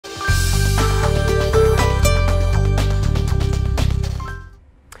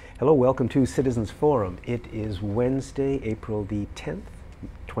Hello, welcome to Citizens Forum. It is Wednesday, April the 10th,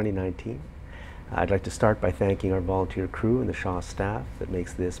 2019. I'd like to start by thanking our volunteer crew and the Shaw staff that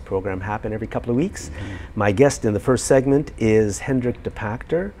makes this program happen every couple of weeks. My guest in the first segment is Hendrik de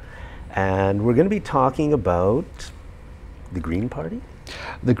Pacter, and we're going to be talking about the Green Party.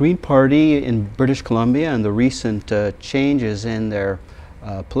 The Green Party in British Columbia and the recent changes in their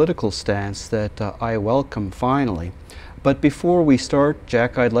political stance that I welcome finally. But before we start,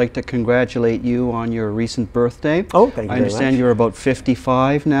 Jack, I'd like to congratulate you on your recent birthday. Oh, thank you very much. I understand you're about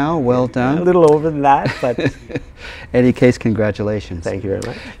 55 now. Well done. A little over than that, but... In any case, congratulations. Thank you very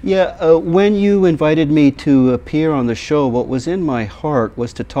much. Yeah, when you invited me to appear on the show, what was in my heart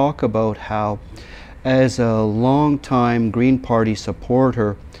was to talk about how, as a long-time Green Party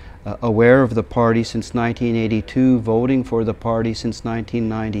supporter, aware of the party since 1982, voting for the party since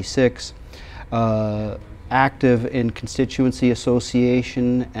 1996, active in constituency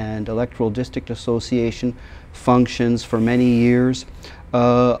association and electoral district association functions for many years.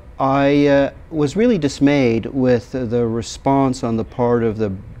 I was really dismayed with the response on the part of the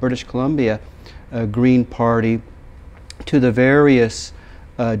British Columbia Green Party to the various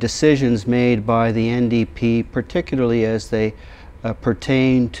decisions made by the NDP, particularly as they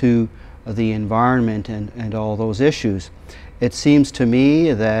pertain to the environment and all those issues. It seems to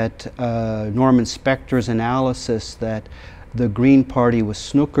me that Norman Spector's analysis that the Green Party was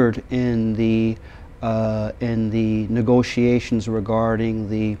snookered in the negotiations regarding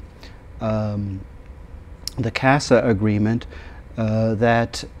the CASA agreement.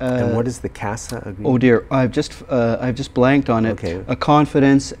 And what is the CASA agreement? Oh dear, I've just blanked on it. Okay. A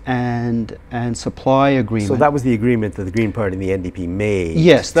confidence and supply agreement. So that was the agreement that the Green Party and the NDP made.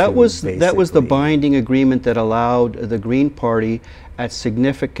 Yes, that was the basically binding agreement that allowed the Green Party at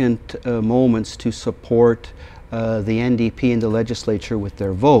significant moments to support the NDP in the legislature with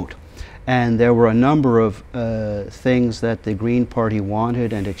their vote. And there were a number of things that the Green Party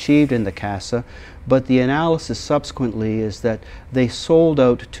wanted and achieved in the CASA, but the analysis subsequently is that they sold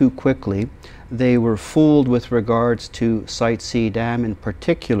out too quickly. They were fooled with regards to Site C Dam in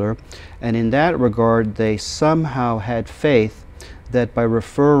particular, and in that regard they somehow had faith that by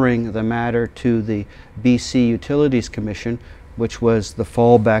referring the matter to the BC Utilities Commission, which was the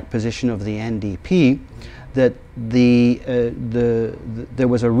fallback position of the NDP, that there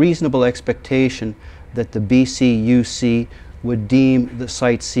was a reasonable expectation that the BCUC would deem the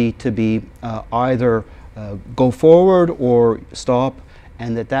Site C to be either go forward or stop,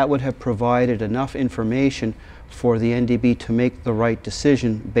 and that would have provided enough information for the NDP to make the right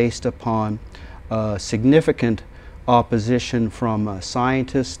decision based upon significant opposition from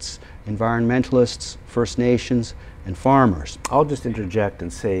scientists, environmentalists, First Nations, and farmers. I'll just interject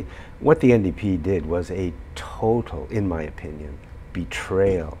and say what the NDP did was a total, in my opinion,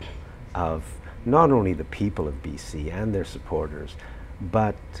 betrayal of not only the people of BC and their supporters,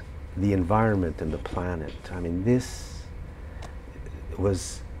 but the environment and the planet. I mean, there's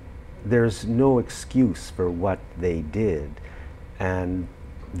no excuse for what they did. And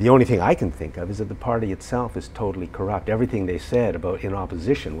the only thing I can think of is that the party itself is totally corrupt. Everything they said about in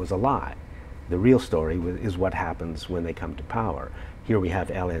opposition was a lie. The real story is what happens when they come to power. Here we have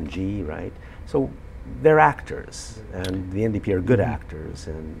LNG, right? So they're actors, and the NDP are good actors,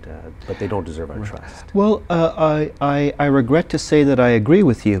 and but they don't deserve our trust. Well, I regret to say that I agree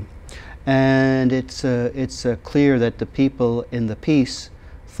with you, and it's clear that the people in the piece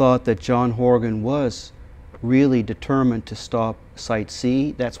thought that John Horgan was really determined to stop Site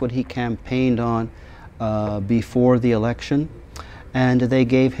C. That's what he campaigned on before the election, and they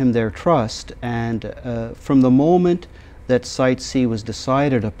gave him their trust. And from the moment that Site C was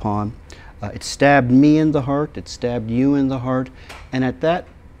decided upon, it stabbed me in the heart, it stabbed you in the heart, and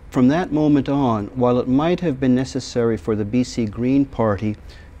from that moment on, while it might have been necessary for the BC Green Party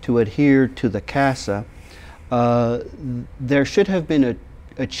to adhere to the CASA, there should have been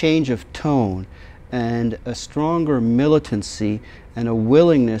a change of tone and a stronger militancy and a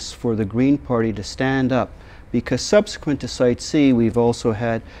willingness for the Green Party to stand up, because subsequent to Site C, we've also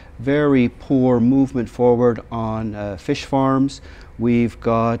had very poor movement forward on fish farms. We've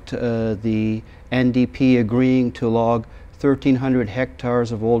got the NDP agreeing to log 1,300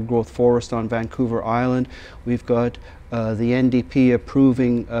 hectares of old-growth forest on Vancouver Island. We've got the NDP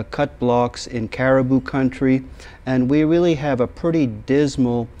approving cut blocks in Caribou country, and we really have a pretty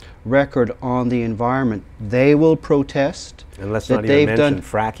dismal record on the environment. They will protest. And let's not even mention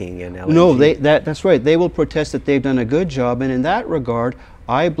fracking and LNG. No, that's right. They will protest that they've done a good job, and in that regard,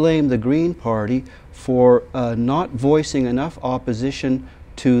 I blame the Green Party for not voicing enough opposition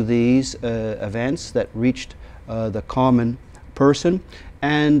to these events that reached the common person.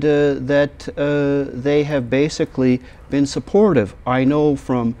 and that they have basically been supportive. I know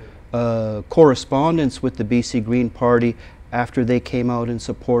from correspondence with the BC Green Party after they came out in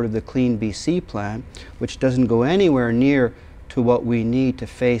support of the Clean BC plan, which doesn't go anywhere near to what we need to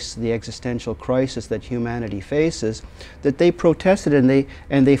face the existential crisis that humanity faces, that they protested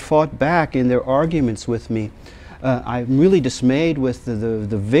and they fought back in their arguments with me. I'm really dismayed with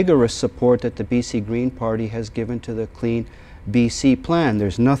the vigorous support that the BC Green Party has given to the Clean BC plan.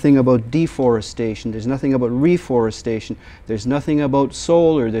 There's nothing about deforestation, there's nothing about reforestation, there's nothing about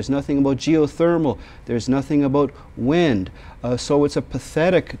solar, there's nothing about geothermal, there's nothing about wind. So it's a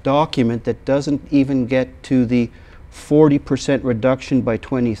pathetic document that doesn't even get to the 40% reduction by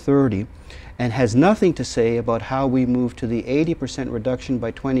 2030 and has nothing to say about how we move to the 80% reduction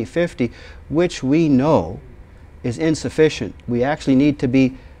by 2050, which we know is insufficient. We actually need to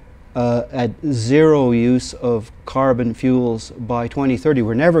be at zero use of carbon fuels by 2030.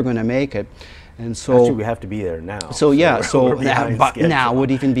 We're never going to make it. And so actually, we have to be there now. So yeah, so but now would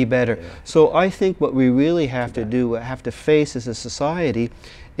even be better. Yeah. So I think what we really have to do, have to face as a society,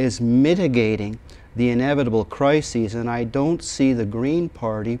 is mitigating the inevitable crises, and I don't see the Green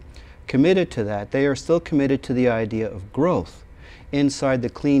Party committed to that. They are still committed to the idea of growth. Inside the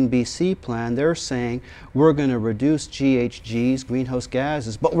Clean BC plan, they're saying we're going to reduce GHGs, greenhouse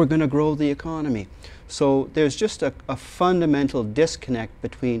gases, but we're going to grow the economy. So there's just a fundamental disconnect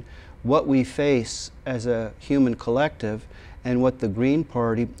between what we face as a human collective and what the Green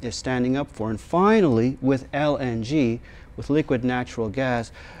Party is standing up for. And finally, with LNG, with liquid natural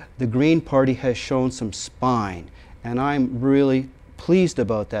gas, the Green Party has shown some spine, and I'm really pleased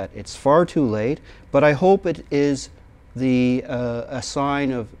about that. It's far too late, but I hope it is a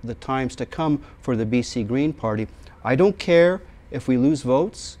sign of the times to come for the BC Green Party. I don't care if we lose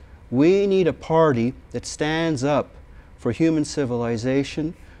votes. We need a party that stands up for human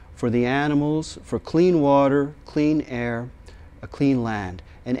civilization, for the animals, for clean water, clean air, a clean land.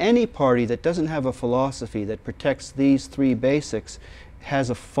 And any party that doesn't have a philosophy that protects these three basics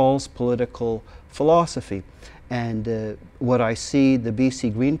has a false political philosophy. And what I see the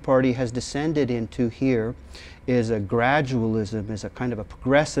BC Green Party has descended into here is a gradualism, is a kind of a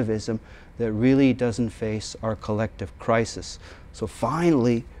progressivism that really doesn't face our collective crisis. So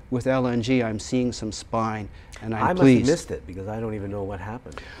finally, with LNG, I'm seeing some spine, and I'm pleased. I must have missed it because I don't even know what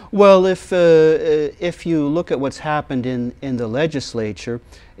happened. Well, if you look at what's happened in the legislature,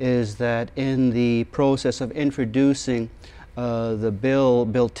 is that in the process of introducing the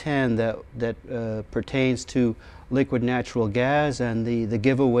Bill 10 that pertains to liquid natural gas and the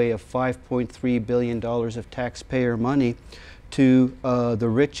giveaway of $5.3 billion of taxpayer money to the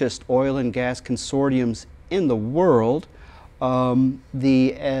richest oil and gas consortiums in the world,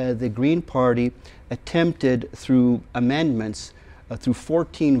 the Green Party attempted through amendments, through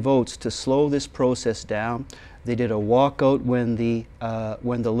 14 votes, to slow this process down. They did a walkout when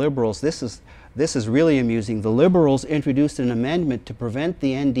the Liberals, this is really amusing, the Liberals introduced an amendment to prevent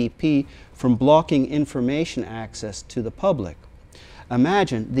the NDP from blocking information access to the public.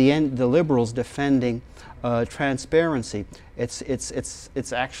 Imagine the Liberals defending transparency.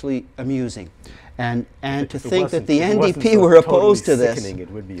 It's actually amusing. And to think that the NDP were opposed to this. It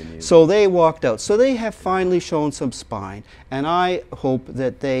would be amusing. So they walked out. So they have finally shown some spine, and I hope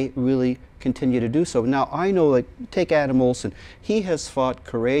that they really continue to do so. Now I know, like, take Adam Olsen. He has fought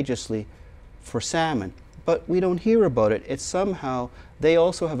courageously for salmon, but we don't hear about it. It's somehow they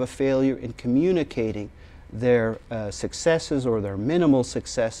also have a failure in communicating their successes or their minimal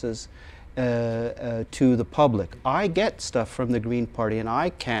successes to the public. I get stuff from the Green Party and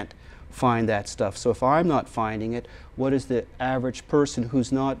I can't find that stuff. So if I'm not finding it, what is the average person who's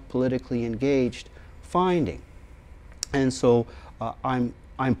not politically engaged finding? And so I'm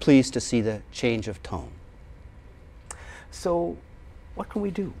pleased to see the change of tone. So what can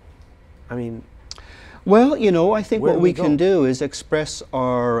we do? I mean, well, you know, I think what we go? can do is express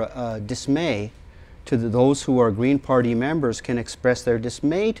our dismay to those who are Green Party members, can express their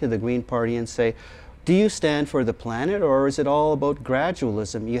dismay to the Green Party and say, do you stand for the planet, or is it all about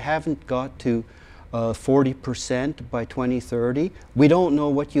gradualism? You haven't got to 40% by 2030. We don't know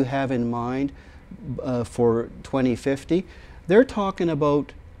what you have in mind for 2050. They're talking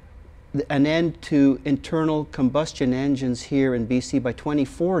about an end to internal combustion engines here in BC by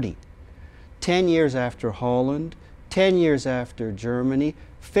 2040. 10 years after Holland, 10 years after Germany,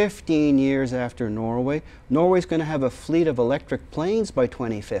 15 years after Norway. Norway's going to have a fleet of electric planes by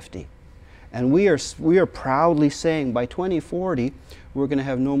 2050. And we are proudly saying by 2040, we're going to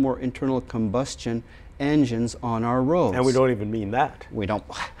have no more internal combustion engines on our roads. And we don't even mean that. We don't.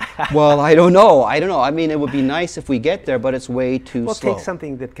 Well, I don't know. I don't know. I mean, it would be nice if we get there, but it's way too Well, slow. take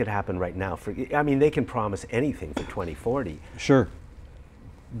something that could happen right now. I mean, they can promise anything for 2040. Sure.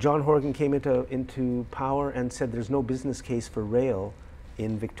 John Horgan came into power and said there's no business case for rail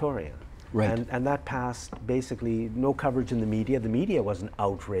in Victoria. Right. And that passed basically no coverage in the media. The media wasn't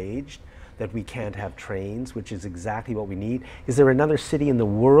outraged that we can't have trains, which is exactly what we need. Is there another city in the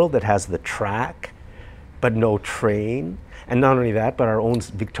world that has the track but no train? And not only that, but our own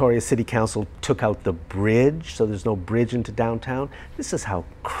Victoria City Council took out the bridge, so there's no bridge into downtown. This is how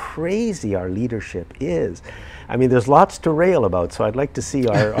crazy our leadership is. I mean, there's lots to rail about, so I'd like to see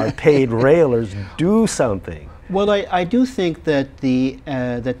our paid railers do something. Well, I do think that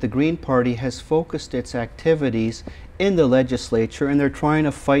the Green Party has focused its activities in the legislature, and they're trying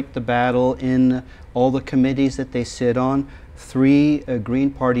to fight the battle in all the committees that they sit on. 3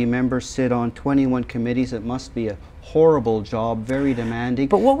 Green Party members sit on 21 committees. It must be a horrible job, very demanding.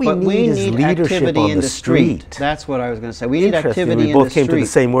 But what we need is leadership activity on in the the street. street. That's what I was going to say. We need Interesting. activity in the street. We both came to the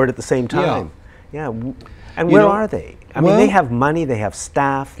same word at the same time. Yeah. And You where know, are they? I mean, they have money, they have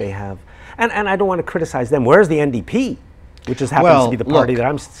staff, they have... And I don't want to criticize them. Where's the NDP? Which just happens to be the party that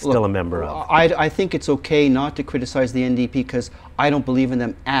I'm still a member of. I think it's okay not to criticize the NDP because I don't believe in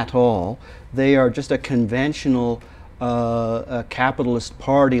them at all. They are just a conventional a capitalist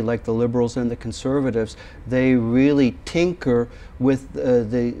party like the Liberals and the Conservatives. They really tinker with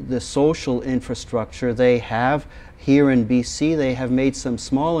the social infrastructure. They have here in BC, they have made some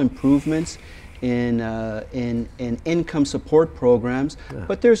small improvements in income support programs,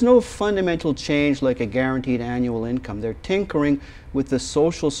 but there's no fundamental change like a guaranteed annual income. They're tinkering with the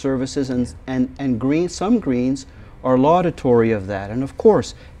social services, and some Greens are laudatory of that. And of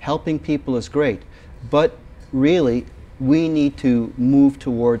course, helping people is great, but really, we need to move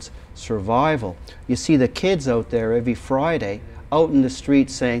towards survival. You see the kids out there every Friday out in the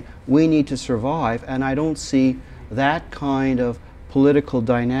streets saying, we need to survive, and I don't see that kind of political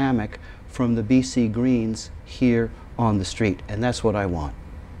dynamic from the BC Greens here on the street, and that's what I want.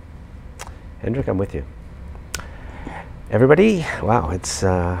 Hendrik, I'm with you. Everybody, wow, it's, you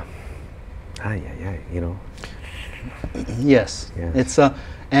know. Yes, yeah. It's,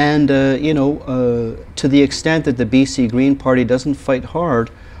 you know, to the extent that the BC Green Party doesn't fight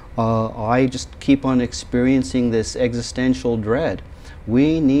hard, I just keep on experiencing this existential dread.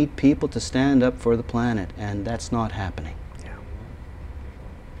 We need people to stand up for the planet, and that's not happening.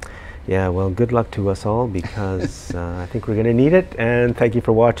 Yeah, well, good luck to us all, because I think we're going to need it, and thank you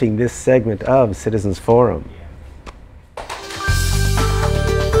for watching this segment of Citizens Forum.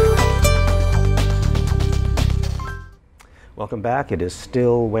 Welcome back. It is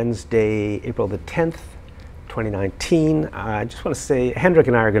still Wednesday, April the 10th, 2019. I just want to say, Hendrik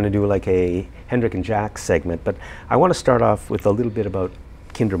and I are going to do like a Hendrik and Jack segment, but I want to start off with a little bit about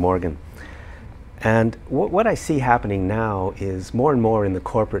Kinder Morgan. And what I see happening now is more and more in the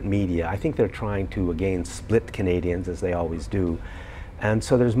corporate media. I think they're trying to, again, split Canadians, as they always do. And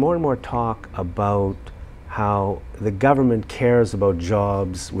so there's more and more talk about how the government cares about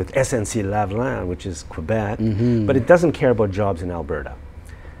jobs with SNC-Lavalin, which is Quebec, but it doesn't care about jobs in Alberta.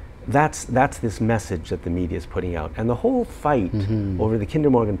 That's this message that the media is putting out. And the whole fight over the Kinder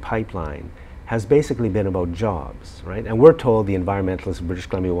Morgan pipeline has basically been about jobs, right? And we're told, the environmentalists of British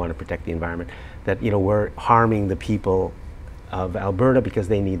Columbia want to protect the environment, that, you know, we're harming the people of Alberta because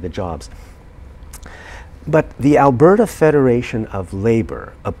they need the jobs. But the Alberta Federation of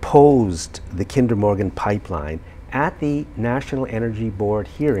Labour opposed the Kinder Morgan pipeline at the National Energy Board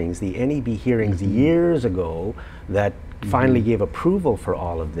hearings, the NEB hearings years ago, that finally gave approval for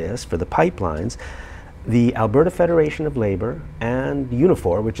all of this, for the pipelines. The Alberta Federation of Labour and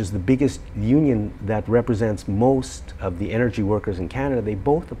Unifor, which is the biggest union that represents most of the energy workers in Canada, they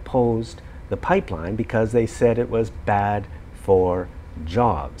both opposed the pipeline because they said it was bad for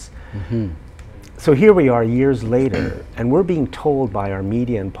jobs. So here we are years later, and we're being told by our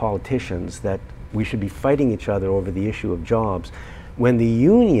media and politicians that we should be fighting each other over the issue of jobs, when the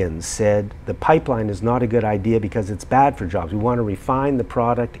union said the pipeline is not a good idea because it's bad for jobs. We want to refine the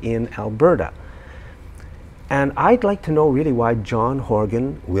product in Alberta. And I'd like to know really why John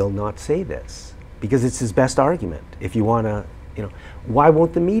Horgan will not say this, because it's his best argument. If you want to, you know, why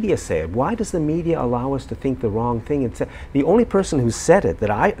won't the media say it? Why does the media allow us to think the wrong thing? And the only person who said it,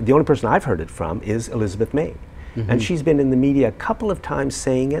 the only person I've heard it from, is Elizabeth May. And she's been in the media a couple of times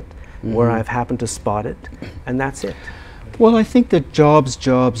saying it, where I've happened to spot it, and that's it. Well, I think that jobs,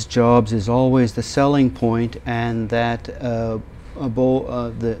 jobs, jobs is always the selling point, and that the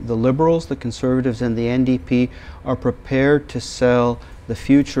Liberals, the Conservatives, and the NDP are prepared to sell the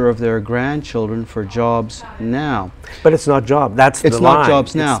future of their grandchildren for jobs now. But it's not job. That's It's the not line.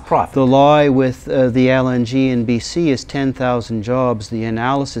 jobs now. It's profit. The lie with the LNG in BC is 10,000 jobs. The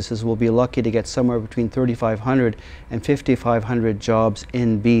analysis is we'll be lucky to get somewhere between 3,500 and 5,500 jobs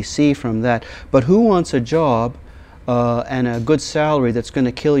in BC from that. But who wants a job and a good salary that's going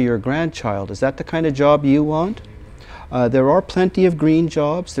to kill your grandchild? Is that the kind of job you want? There are plenty of green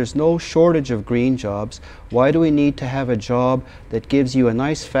jobs. There's no shortage of green jobs. Why do we need to have a job that gives you a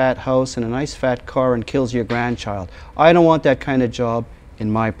nice fat house and a nice fat car and kills your grandchild? I don't want that kind of job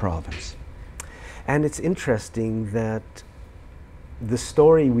in my province. And it's interesting that the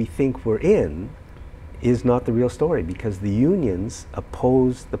story we think we're in is not the real story, because the unions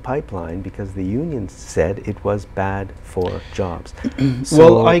opposed the pipeline because the unions said it was bad for jobs.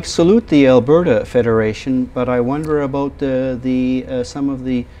 Well, I salute the Alberta Federation, but I wonder about some of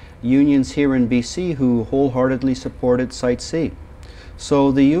the unions here in BC who wholeheartedly supported Site C.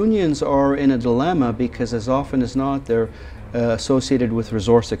 So the unions are in a dilemma because as often as not they're associated with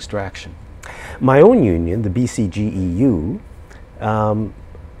resource extraction. My own union, the BCGEU,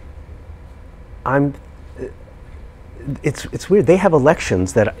 it's weird. They have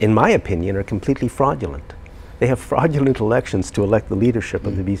elections that, in my opinion, are completely fraudulent. They have fraudulent elections to elect the leadership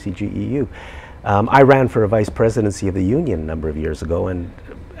of the BCGEU. I ran for a vice presidency of the union a number of years ago, and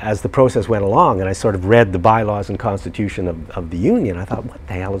as the process went along and I sort of read the bylaws and constitution of the union, I thought, what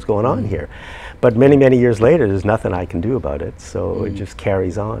the hell is going on here? But many, many years later, there's nothing I can do about it, so it just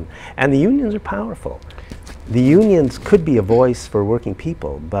carries on. And the unions are powerful. The unions could be a voice for working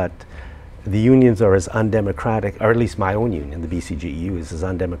people, but the unions are as undemocratic, or at least my own union, the BCGEU, is as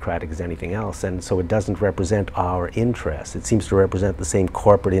undemocratic as anything else, and so it doesn't represent our interests. It seems to represent the same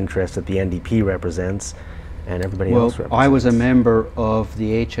corporate interests that the NDP represents and everybody else represents. I was a member of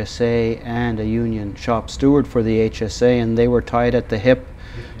the HSA and a union shop steward for the HSA, and they were tied at the hip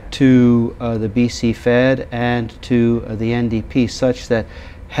to the BC Fed and to the NDP, such that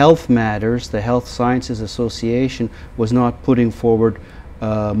Health Matters, the Health Sciences Association, was not putting forward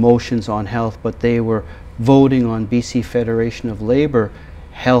motions on health, but they were voting on BC Federation of Labour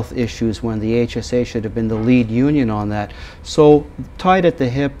health issues when the HSA should have been the lead union on that. So tied at the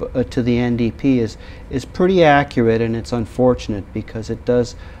hip to the NDP is pretty accurate, and it's unfortunate because it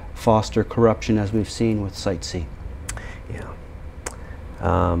does foster corruption, as we've seen with Site C. Yeah.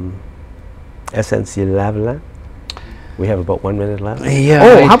 Essentiel. We have about 1 minute left. Yeah.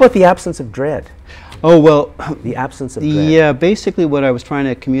 Oh, how about the absence of dread? Oh, well, the absence of dread. Yeah, basically what I was trying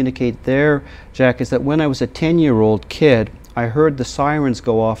to communicate there, Jack, is that when I was a 10-year-old kid, I heard the sirens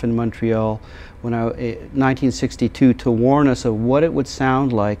go off in Montreal when 1962 to warn us of what it would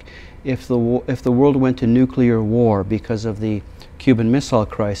sound like if the world went to nuclear war because of the Cuban Missile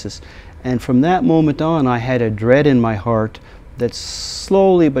Crisis. And from that moment on, I had a dread in my heart that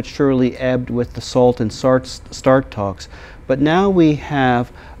slowly but surely ebbed with the SALT and START talks. But now we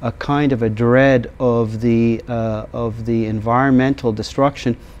have a kind of a dread of the environmental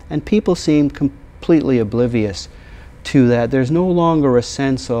destruction, and people seem completely oblivious to that. There's no longer a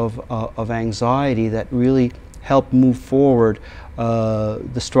sense of anxiety that really helped move forward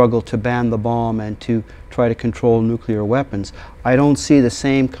the struggle to ban the bomb and to try to control nuclear weapons. I don't see the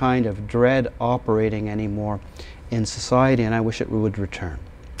same kind of dread operating anymore in society, and I wish it would return.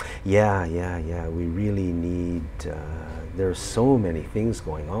 Yeah. We really need, there's so many things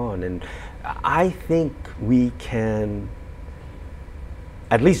going on, and I think we can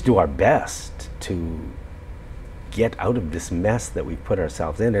at least do our best to get out of this mess that we've put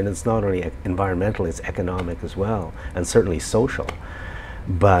ourselves in. And it's not only environmental, it's economic as well, and certainly social.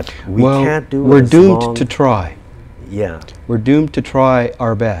 But we can't do it. We're doomed to try. Yeah. We're doomed to try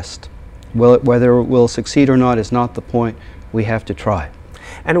our best. Whether we'll succeed or not is not the point. We have to try.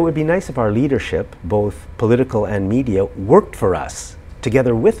 And it would be nice if our leadership, both political and media, worked for us,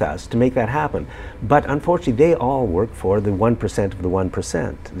 together with us, to make that happen. But unfortunately, they all work for the 1% of the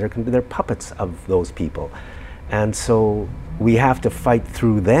 1%. They're puppets of those people. And so we have to fight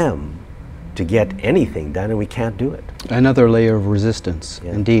through them to get anything done, and we can't do it. Another layer of resistance,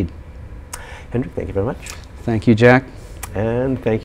 indeed. Hendrik, thank you very much. Thank you, Jack. And thank you.